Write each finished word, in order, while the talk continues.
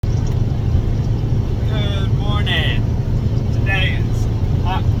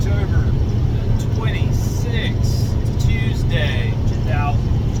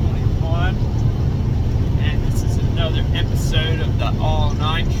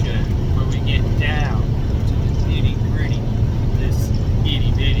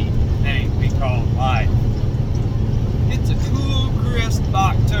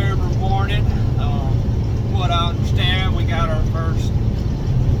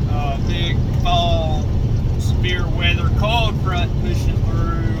severe weather cold front pushing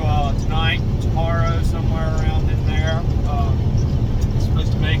through tonight, tomorrow, somewhere around in there. It's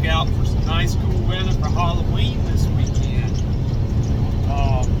supposed to make out for some nice cool weather for Halloween this weekend.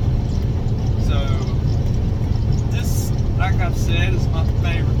 So this, like I've said, is my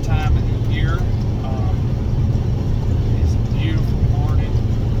favorite time of the year. It's a beautiful morning,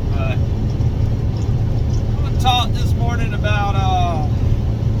 but I'm going to talk this morning about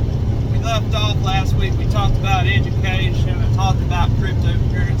we left off last week. We talked about education and talked about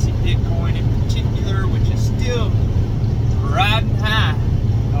cryptocurrency, Bitcoin in particular, which is still riding high.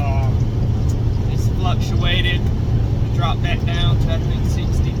 It's fluctuated. It dropped back down to I think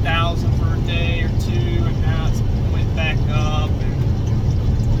 60,000 for a day or two, and now it's went back up.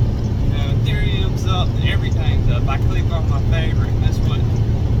 And Ethereum's up, and everything's up. I click on my favorite, and that's what.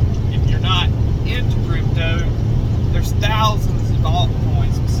 If you're not into crypto, there's thousands of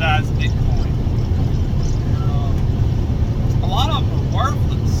altcoins besides Bitcoin. A lot of them are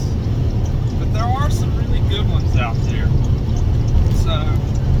worthless, but there are some really good ones out there. So,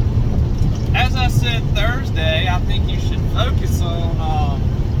 as I said Thursday, I think you should focus on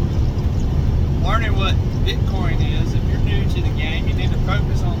learning what Bitcoin is. If you're new to the game, you need to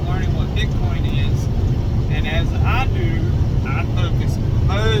focus on learning what Bitcoin is. And as I do, I focus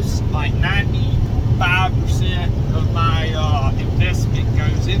most, like 95% of my investment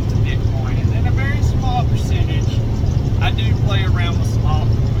goes into Bitcoin, and then a very small percentage I do play around with some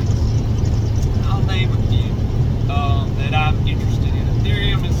altcoins. I'll name a few that I'm interested in.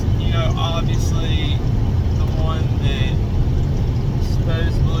 Ethereum is, obviously the one that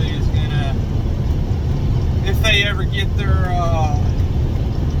supposedly is gonna, if they ever get their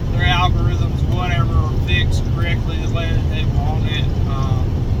algorithms, whatever, fixed correctly the way that they want it,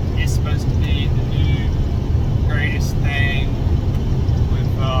 it's supposed to be the new greatest thing with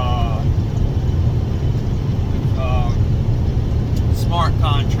smart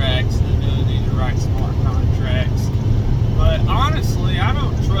contracts, the ability to write smart contracts. But honestly, I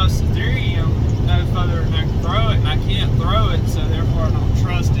don't trust Ethereum no further than I can throw it, and I can't throw it, so therefore I don't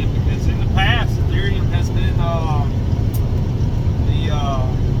trust it, because in the past Ethereum has been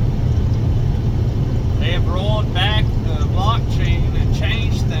they have rolled back the blockchain and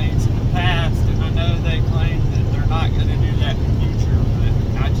changed things in the past, and I know they claim that they're not going to do that in the future, but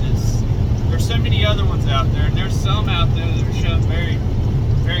there's so many other ones out there, and there's some out there that are showing very,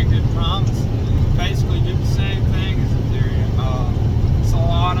 very good promise. Basically do the same thing as Ethereum.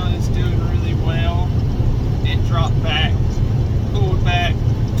 Solana is doing really well. It dropped back, pulled back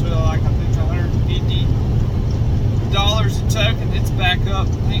to like I think $150 a token. It's back up.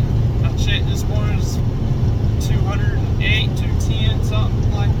 I think I checked this morning, it's 208, 210,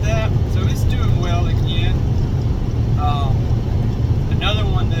 something like that. So it's doing well again. Another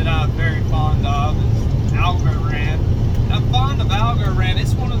one that I'm very fond of is Algorand. I'm fond of Algorand.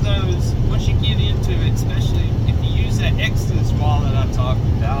 It's one of those, once you get into it, especially if you use that Exodus wallet I talked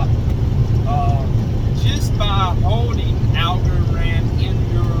about, just by holding Algorand in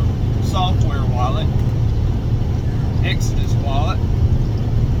your software wallet, Exodus wallet,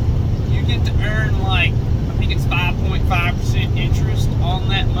 you get to earn like, I think it's 5.5% interest on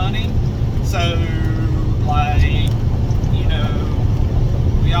that money. So, like,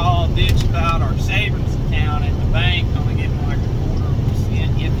 we all bitch about our savings account at the bank only getting like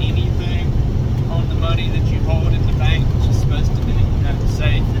 0.25%, if anything, on the money that you hold in the bank, which is supposed to be,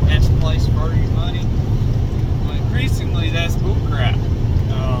 safe, the best place for your money. Well, increasingly, that's bullcrap.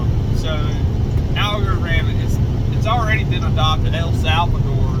 So, Algorand, it's already been adopted. El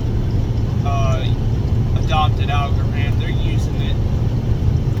Salvador adopted Algorand. They're using it.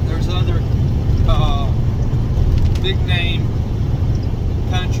 There's other big name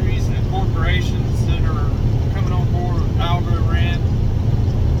countries and corporations that are coming on board with Algorand.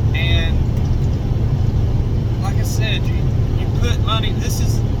 And like I said, you put money, this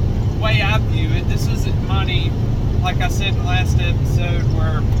is the way I view it. This isn't money, like I said in the last episode,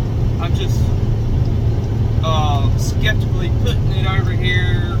 where I'm just skeptically putting it over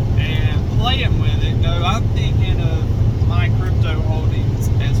here and playing with it. No, I'm thinking of my crypto holdings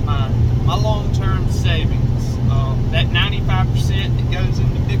as my long-term savings. That 95% that goes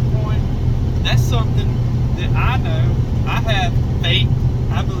into Bitcoin, that's something that I know I have faith,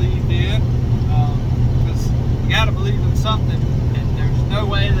 I believe in, because you got to believe in something, and there's no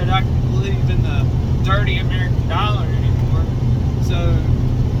way that I can believe in the dirty American dollar anymore. So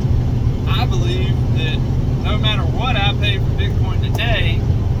I believe that no matter what I pay for Bitcoin today,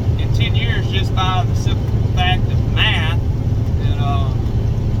 in 10 years, just by the simple fact of math, that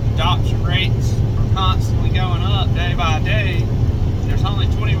adoption rates are constantly going up day by day. There's only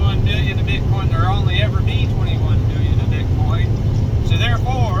 21 million of Bitcoin. There will only ever be 21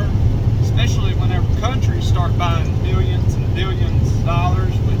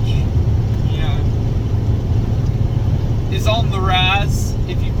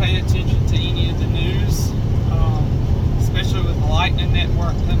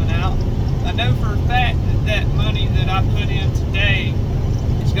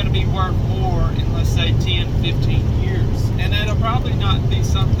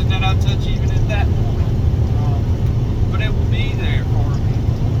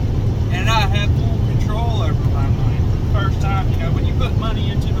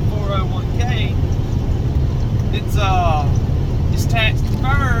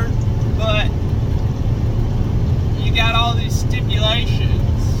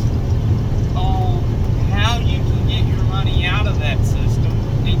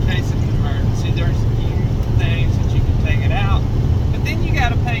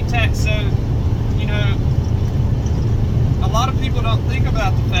 don't think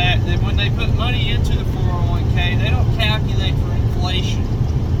about the fact that when they put money into the 401k, they don't calculate for inflation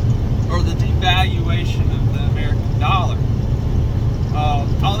or the devaluation of the American dollar.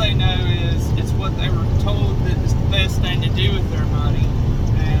 All they know is it's what they were told that is the best thing to do with their money.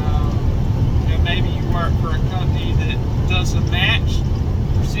 And maybe you work for a company that does a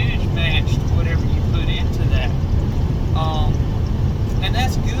percentage match to whatever you put into that. And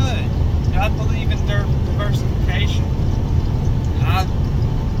that's good. I believe in diversification. I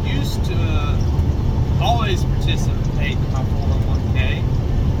used to always participate in my 401k,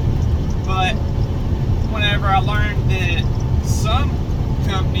 but whenever I learned that some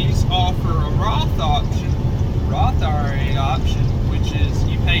companies offer a Roth IRA option, which is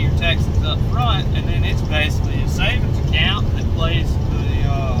you pay your taxes up front, and then it's basically a savings account that plays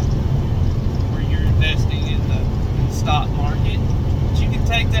where you're investing in the stock market. But you can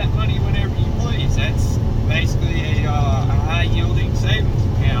take that money whenever you please. That's basically a high yielding savings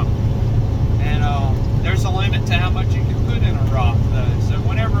account, and there's a limit to how much you can put in a Roth though. So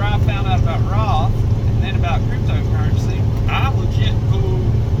whenever I found out about Roth and then about cryptocurrency, I legit pulled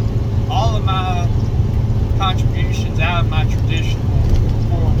all of my contributions out of my traditional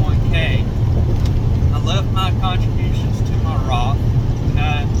 401k. I left my contributions to my Roth, and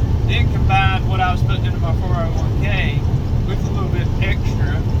I then combined what I was putting into my 401k with a little bit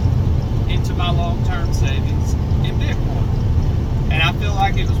extra into my long-term savings in Bitcoin. And I feel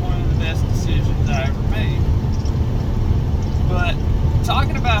like it was one of the best decisions I ever made. But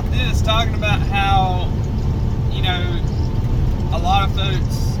talking about how, a lot of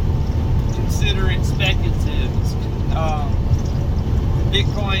folks consider it speculative.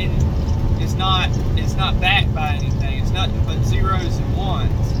 Bitcoin is not backed by anything. It's nothing but zeros and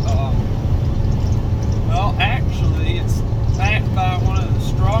ones. Well, actually, it's backed by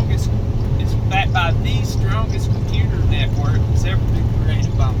it's backed by the strongest computer network that's ever been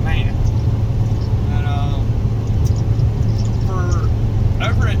created by man. And for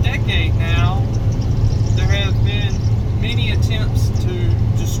over a decade now, there have been many attempts to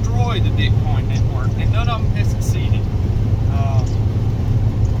destroy the Bitcoin network, and none of them has succeeded.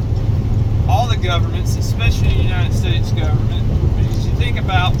 All the governments, especially the United States government, because you think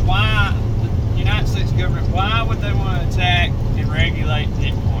about why the United States government, why would they want to attack and regulate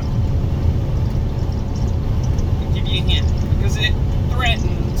Bitcoin? I'll give you a hint. Because it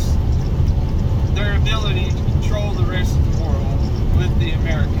threatens their ability to control the rest of the world with the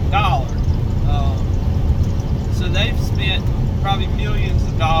American dollar. So they've spent probably millions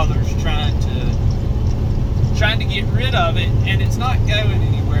of dollars trying to get rid of it, and it's not going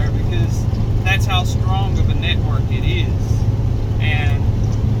anywhere because that's how strong of a network it is. And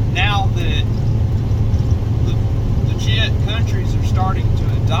now that legit countries are starting to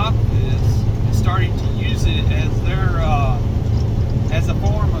adopt this and starting to use it as as a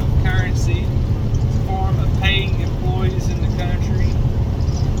form of currency, as a form of paying employees in the country,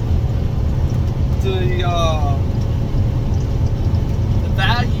 the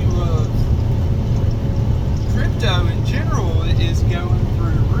value of crypto in general is going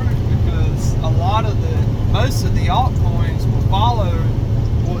through the roof because most of the altcoins will follow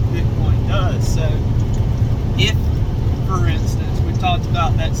what Bitcoin does. So if, for instance, we talked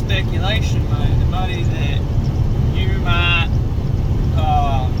about that speculation money, the money that you might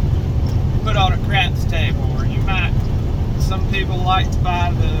put on a craps table, or some people like to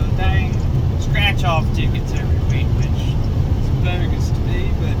buy the dang scratch-off tickets every week, which is bogus to me,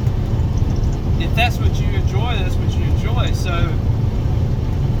 but if that's what you enjoy, that's what you enjoy. So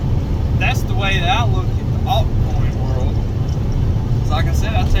that's the way that I look at the altcoin world. It's like I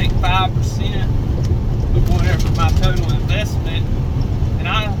said, I take 5% of whatever my total investment, and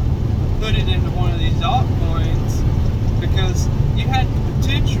I put it into one of these altcoins because you had the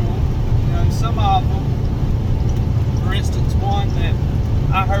potential, some of them, for instance, one that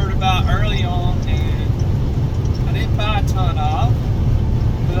I heard about early on and I didn't buy a ton of,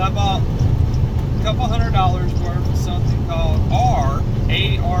 but I bought a couple $100 worth of something called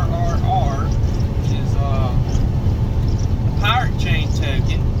ARRR, which is a pirate chain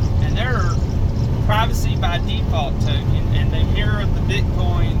token, and they're a privacy by default token, and they mirror the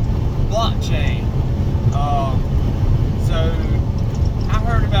Bitcoin blockchain. So I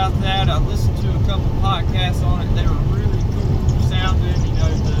heard about that. I listened to a couple podcasts on it. They were really cool sounding.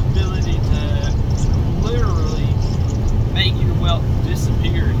 The ability to literally make your wealth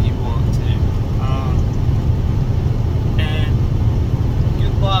disappear if you want to. And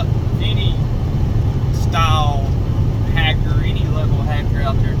good luck any style hacker, any level hacker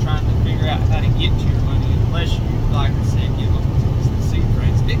out there trying to figure out how to get to your money, unless you, like I said, give them the seed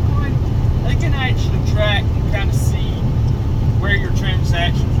phrase. Bitcoin, they can actually track and kind of see where your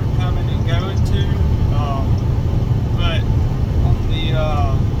transactions are coming and going to. But on the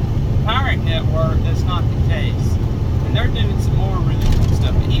pirate network, that's not the case. And they're doing some more really cool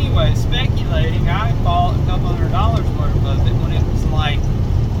stuff. But anyway, speculating, I bought a couple $100 worth of it when it was like,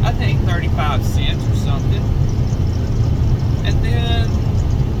 I think 35 cents or something. And then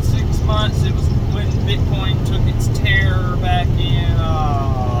 6 months, it was when Bitcoin took its tear back in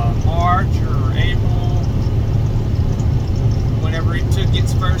March or April, whenever it took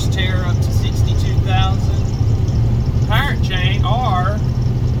its first tear up to 62,000. Pirate Chain R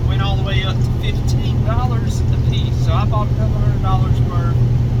went all the way up to $15 a piece. So I bought a couple $100 worth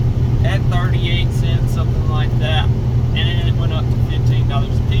at 38 cents, something like that, and then it went up to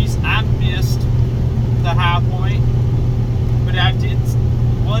 $15 a piece. I missed the high point, but I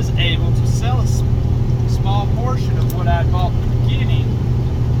was able to sell a small portion of what I bought in the beginning,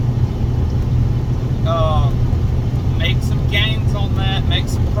 make some gains on that, make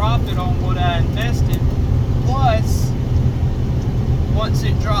some profit on what I invested. Plus, once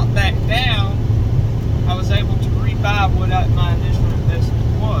it dropped back down, I was able to rebuy what my initial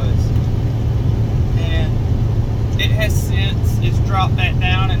investment was. And it has since, it's dropped back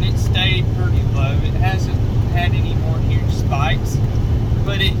down and it stayed pretty low. It hasn't had any more huge spikes,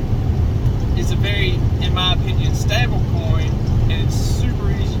 but it is a very, in my opinion, stable coin, and it's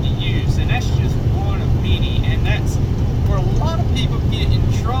super easy to use. And that's just one of many, and that's where a lot of people get in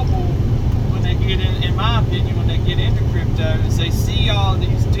trouble when they get in my opinion, when they get into crypto, is they see all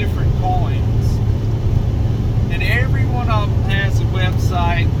these different coins, and every one of them has a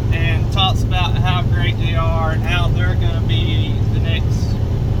website and talks about how great they are and how they're going to be the next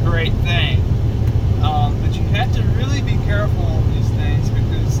great thing. But you have to really be careful on these things,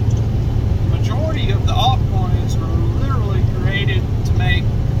 because the majority of the altcoins were literally created to make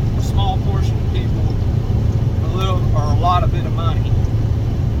a small portion of people a little or a lot of bit of money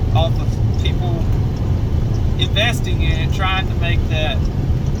off of people investing in it, trying to make that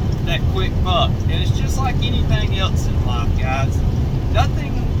quick buck. And it's just like anything else in life, guys.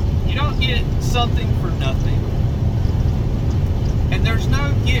 Nothing, you don't get something for nothing. And there's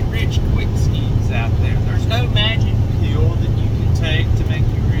no get-rich-quick schemes out there. There's no magic pill that you can take to make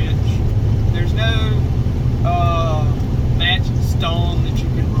you rich. There's no magic stone that you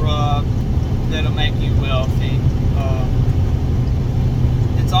can rub that'll make you wealthy.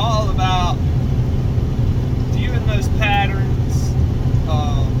 It's all about viewing those patterns,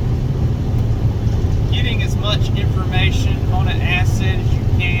 getting as much information on an asset as you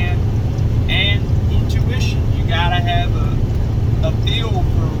can, and intuition. You gotta have a feel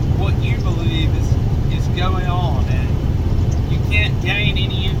for what you believe is going on, and you can't gain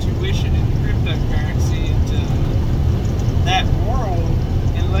any intuition in cryptocurrency into that world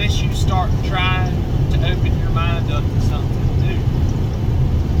unless you start trying to open your mind up to something new.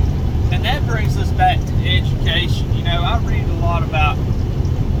 And that brings us back to education. You know, I read a lot about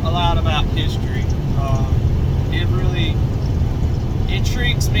history. It really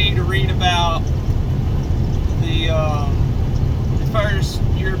intrigues me to read about the first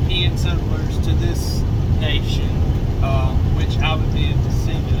European settlers to this nation, which I would be a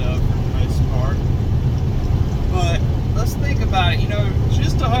descendant of for the most part. But let's think about it. You know,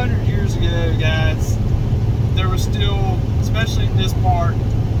 just 100 years ago, guys, there was still, especially in this part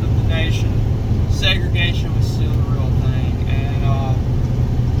of the nation, segregation was still a real thing, and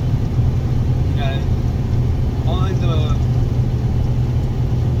you know, only the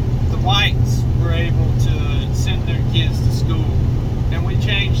whites were able to send their kids to school, and we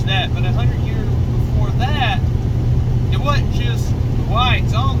changed that. But 100 years before that, it wasn't just the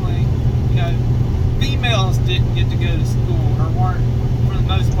whites only. You know, females didn't get to go to school, or weren't, for the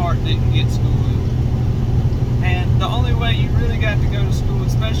most part, didn't get schooling. And the only way you really got to go to school,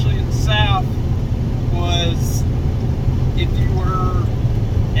 especially in the South, was if you were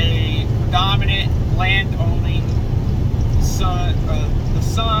a predominant land-owning son, the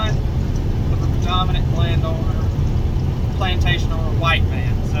son of a predominant landowner, plantation owner, white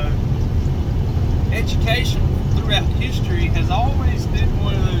man. So education throughout history has always been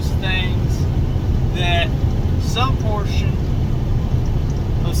one of those things that some portion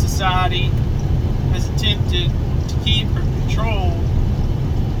of society has attempted to keep or control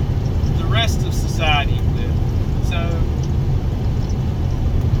the rest of society with. So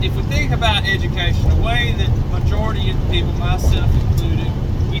if we think about education, the way that the majority of the people, myself included,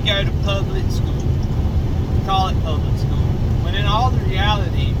 we go to public school, we call it public school, when in all the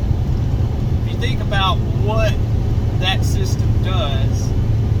reality, if you think about what that system does,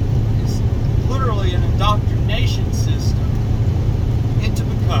 it's literally an indoctrination system into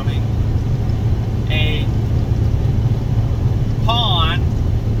becoming a pawn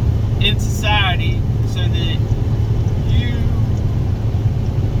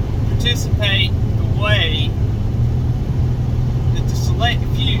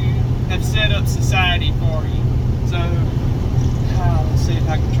set up society for you. So, let's see if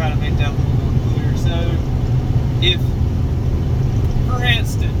I can try to make that a little more clear. So, if, for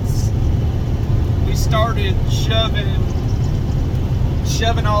instance, we started shoving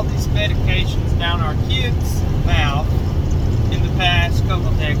all these medications down our kids' mouth in the past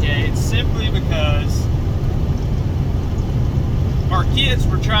couple decades, simply because our kids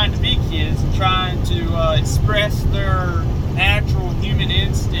were trying to be kids and trying to express their natural human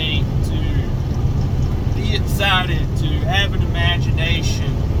instinct to be excited, to have an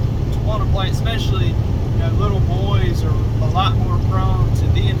imagination, to want to play. Especially, little boys are a lot more prone to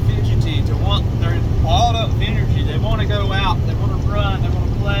being fidgety, they're balled up with energy. They want to go out, they want to run, they want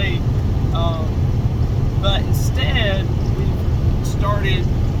to play. But instead, we started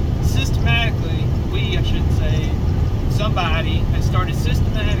systematically, I shouldn't say, somebody has started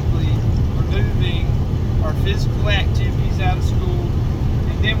systematically removing our physical activities out of school,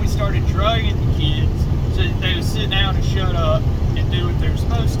 and then we started drugging the kids so that they would sit down and shut up and do what they're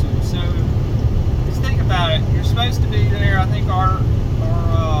supposed to. So just think about it. You're supposed to be there. I think our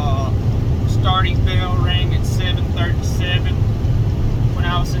starting bell rang at 7:37 when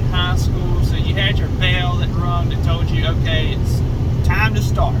I was in high school. So you had your bell that rung that told you, okay, it's time to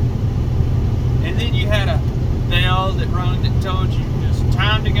start. And then you had a bell that rung that told you it's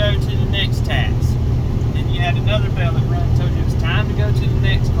time to go to the next task. And you had another bell that rung that told you it's time to go to the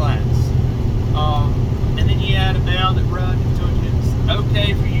next class. And then you had a bell that rung that told you it's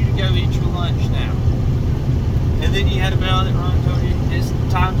okay for you to go eat your lunch now. And then you had a bell that rung and told you it's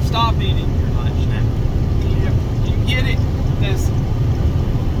time to stop eating your lunch now. You get it?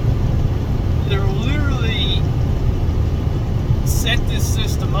 They're literally set this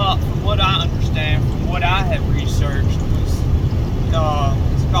system up, from what I understand, from what I have researched, it's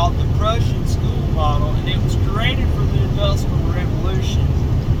called the Prussian school model, and it was created for the Industrial Revolution.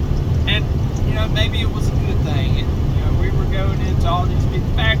 And maybe it was a good thing. We were going into all these big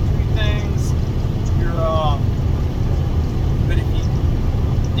factory things. But if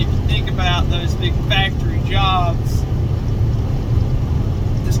you think about those big factory jobs,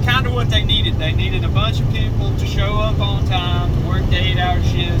 that's kind of what they needed. They needed a bunch of people to show up on time, to work 8-hour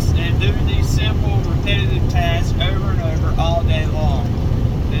shifts, and do these simple, repetitive tasks over and over all day long.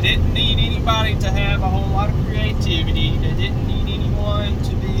 They didn't need anybody to have a whole lot of creativity. They didn't need anyone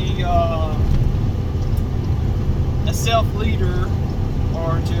to be a self-leader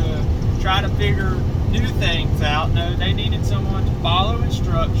or to try to figure new things out. No, they needed someone to follow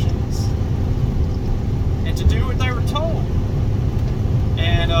instructions and to do what they were told.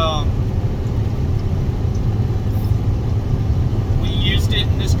 And we used it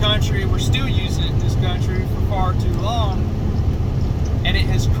in this country, we're still using it in this country for far too long, and it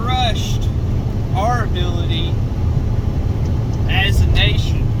has crushed our ability as a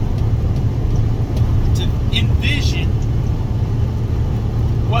nation to envision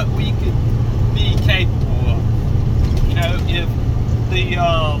what we could be capable of. If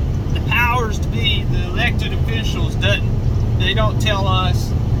the powers to be, the elected officials, they don't tell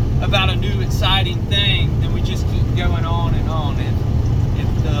us about a new exciting thing, then we just keep going on and on. If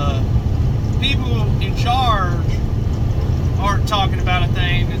the people in charge aren't talking about a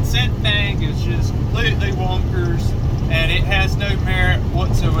thing, then said thing is just completely wonkers and it has no merit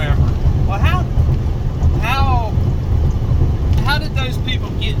whatsoever. Well, how did those people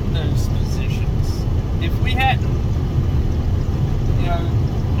get in those positions? If we hadn't,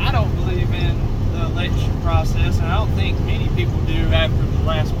 I don't believe in the election process, and I don't think many people do after the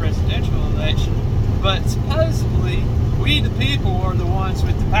last presidential election, but supposedly we the people are the ones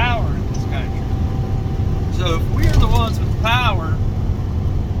with the power in this country. So if we're the ones with the power,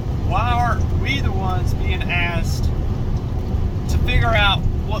 why aren't we the ones being asked to figure out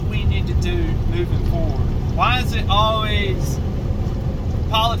what we need to do moving forward? Why is it always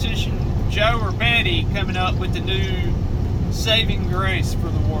politician Joe or Betty coming up with the new saving grace for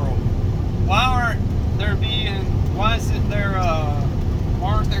the world? Why aren't there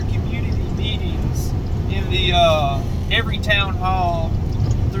community meetings in the every town hall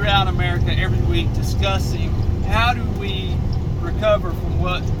throughout America every week discussing how do we recover from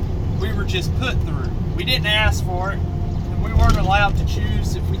what we were just put through? We didn't ask for it, and we weren't allowed to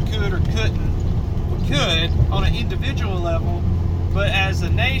choose if we could or couldn't. We could on an individual level, but as a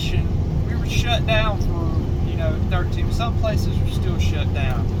nation, we were shut down for 13. Some places are still shut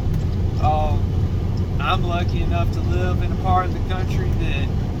down. I'm lucky enough to live in a part of the country that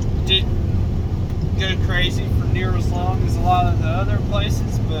didn't go crazy for near as long as a lot of the other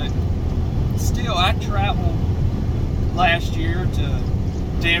places, but still, I traveled last year to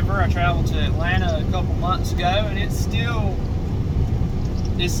Denver. I traveled to Atlanta a couple months ago, and it's still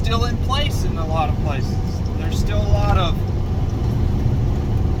is still in place in a lot of places. There's still a lot of,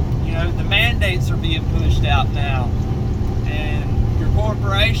 the mandates are being pushed out now, and your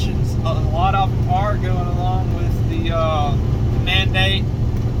corporations, a lot of them are going along with the mandate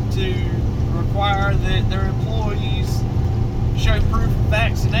to require that their employees show proof of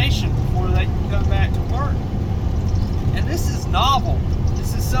vaccination before they can come back to work. And this is novel.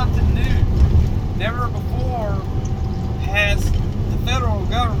 This is something new. Never before has the federal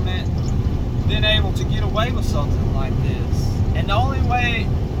government been able to get away with something like this. And the only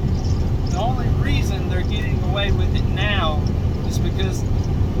reason they're getting away with it now is because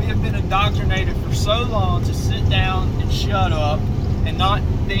we have been indoctrinated for so long to sit down and shut up and not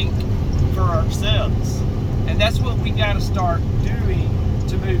think for ourselves. And that's what we got to start doing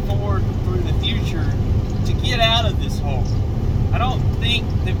to move forward through the future to get out of this hole. I don't think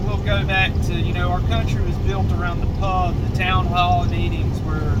that we'll go back to, our country was built around the pub, the town hall meetings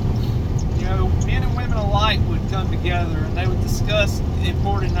where, men and women alike would come together and they would discuss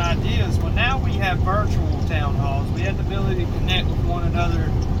important ideas. Well, now we have virtual town halls. We have the ability to connect with one another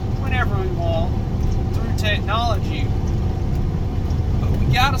whenever we want through technology. But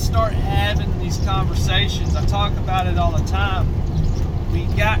we got to start having these conversations. I talk about it all the time. We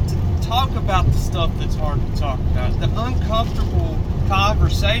got to talk about the stuff that's hard to talk about. The uncomfortable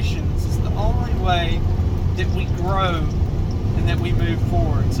conversations is the only way that we grow and that we move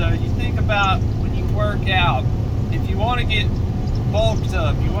forward. So you think about when you work out, if you want to get bulked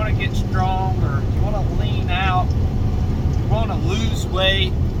up, you want to get stronger, you want to lean out, you want to lose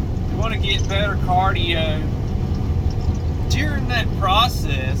weight, you want to get better cardio, during that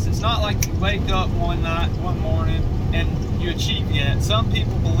process, it's not like you wake up one morning and you achieve that. Some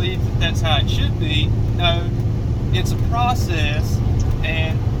people believe that that's how it should be. No, it's a process,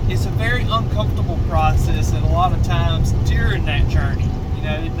 and it's a very uncomfortable process, and a lot of times during that journey,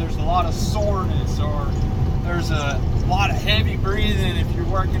 there's a lot of soreness, or there's a lot of heavy breathing if you're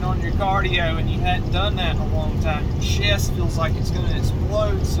working on your cardio and you hadn't done that in a long time. Your chest feels like it's going to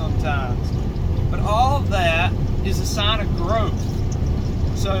explode sometimes. But all of that is a sign of growth.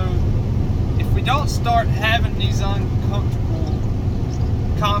 So if we don't start having these uncomfortable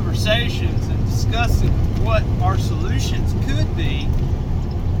conversations and discussing what our solutions could be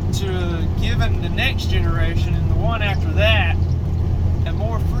to giving the next generation and the one after that a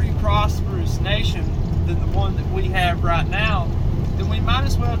more free, prosperous nation than the one that we have right now, then we might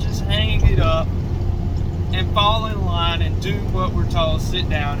as well just hang it up and fall in line and do what we're told, sit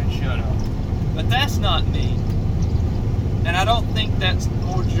down and shut up. But that's not me. And I don't think that's the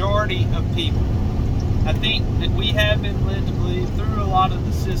majority of people. I think that we have been led to believe through a lot of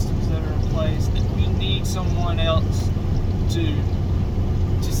the systems that are in place that we need someone else to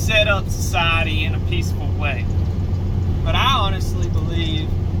set up society in a peaceful way. But I honestly believe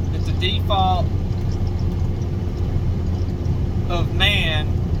that the default of man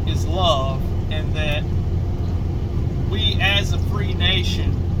is love, and that we as a free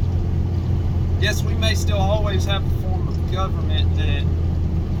nation, yes, we may still always have a form of government that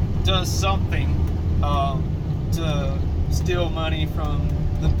does something to steal money from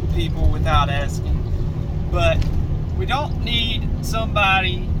the people without asking. But we don't need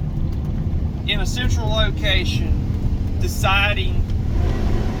somebody in a central location deciding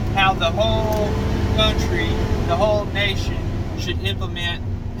how the whole country, the whole nation should implement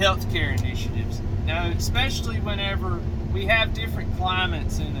healthcare initiatives. Now, especially whenever we have different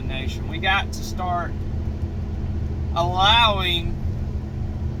climates in the nation, we got to start allowing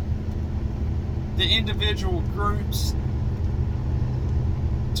the individual groups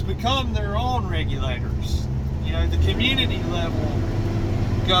to become their own regulators. The community level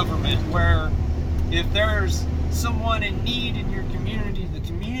government, where if there's someone in need in your community, the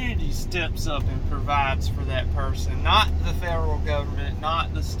community steps up and provides for that person, not the federal government,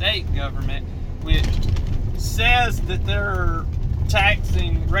 not the state government, which says that they're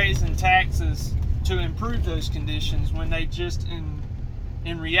raising taxes to improve those conditions when they just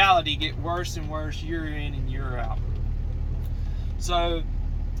in reality get worse and worse year in and year out. So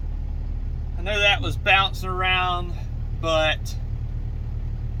I know that was bouncing around, but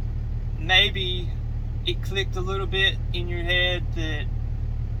maybe it clicked a little bit in your head that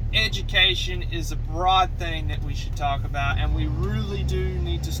education is a broad thing that we should talk about, and we really do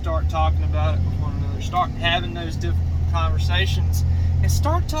need to start talking about it with one another, start having those difficult conversations, and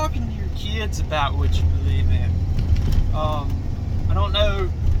start talking to your kids about what you believe in. I don't know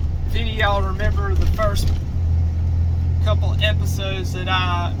if any of y'all remember the first couple episodes that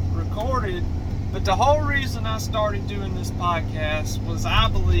I recorded, but the whole reason I started doing this podcast was I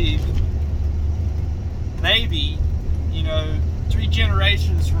believe maybe, 3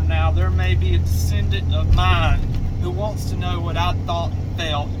 generations from now, there may be a descendant of mine who wants to know what I thought and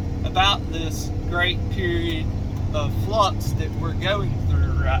felt about this great period of flux that we're going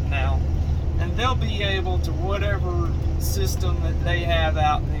through right now. And they'll be able to, whatever system that they have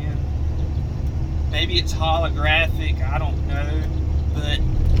out then, maybe it's holographic, I don't know, but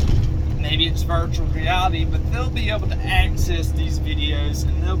maybe it's virtual reality, but they'll be able to access these videos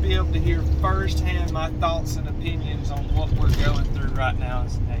and they'll be able to hear firsthand my thoughts and opinions on what we're going through right now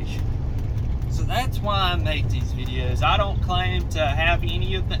as a nation. So that's why I make these videos. I don't claim to have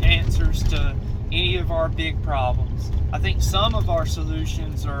any of the answers to any of our big problems. I think some of our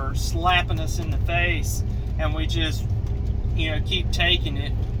solutions are slapping us in the face and we just, keep taking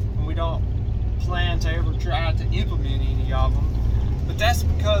it, and we don't plan to ever try to implement any of them. But that's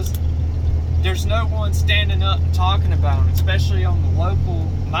because there's no one standing up and talking about them, especially on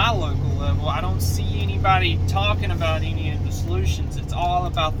my local level. I don't see anybody talking about any of the solutions. It's all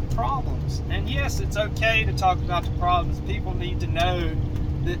about the problems. And yes, it's okay to talk about the problems. People need to know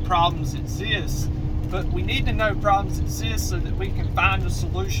that problems exist. But we need to know problems exist so that we can find a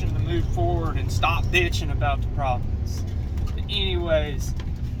solution to move forward and stop bitching about the problems. But anyways,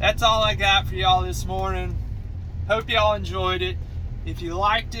 that's all I got for y'all this morning. Hope y'all enjoyed it. If you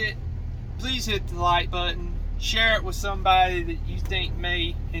liked it, please hit the like button. Share it with somebody that you think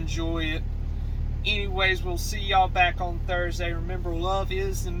may enjoy it. Anyways, we'll see y'all back on Thursday. Remember, love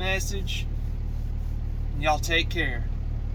is the message. And y'all take care.